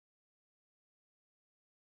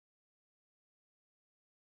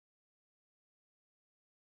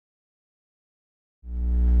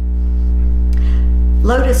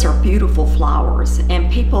Lotus are beautiful flowers,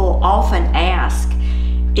 and people often ask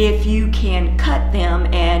if you can cut them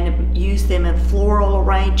and use them in floral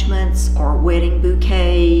arrangements or wedding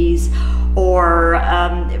bouquets or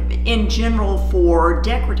in general for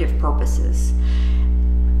decorative purposes.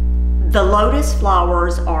 The lotus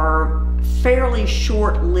flowers are fairly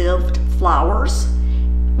short-lived flowers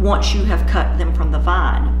once you have cut them from the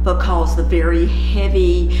vine, because the very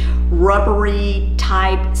heavy rubbery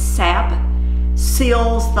type sap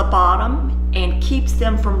seals the bottom and keeps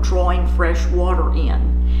them from drawing fresh water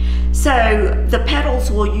in. So the petals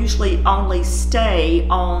will usually only stay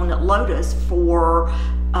on lotus for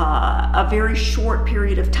a very short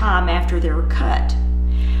period of time after they're cut.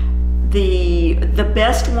 The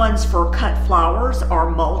best ones for cut flowers are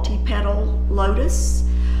multi-petal lotus.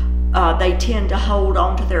 They tend to hold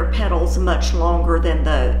onto their petals much longer than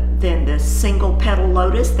the single petal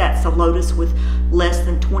lotus. That's a lotus with less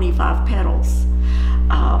than 25 petals.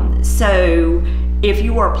 So if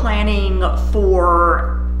you are planning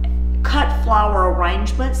for cut flower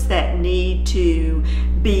arrangements that need to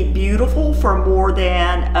be beautiful for more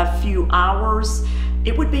than a few hours,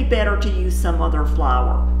 it would be better to use some other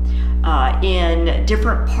flower. In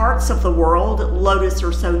different parts of the world, lotus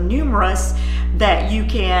are so numerous that you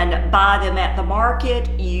can buy them at the market,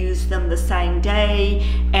 use them the same day,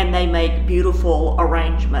 and they make beautiful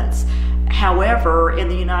arrangements. However, in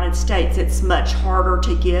the United States, it's much harder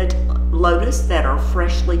to get lotus that are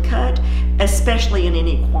freshly cut, especially in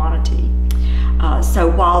any quantity. So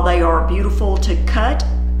while they are beautiful to cut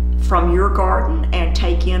from your garden and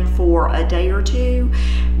take in for a day or two,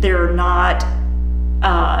 they're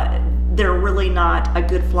really not a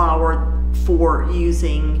good flower for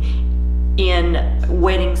using in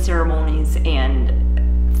wedding ceremonies and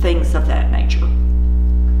things of that nature.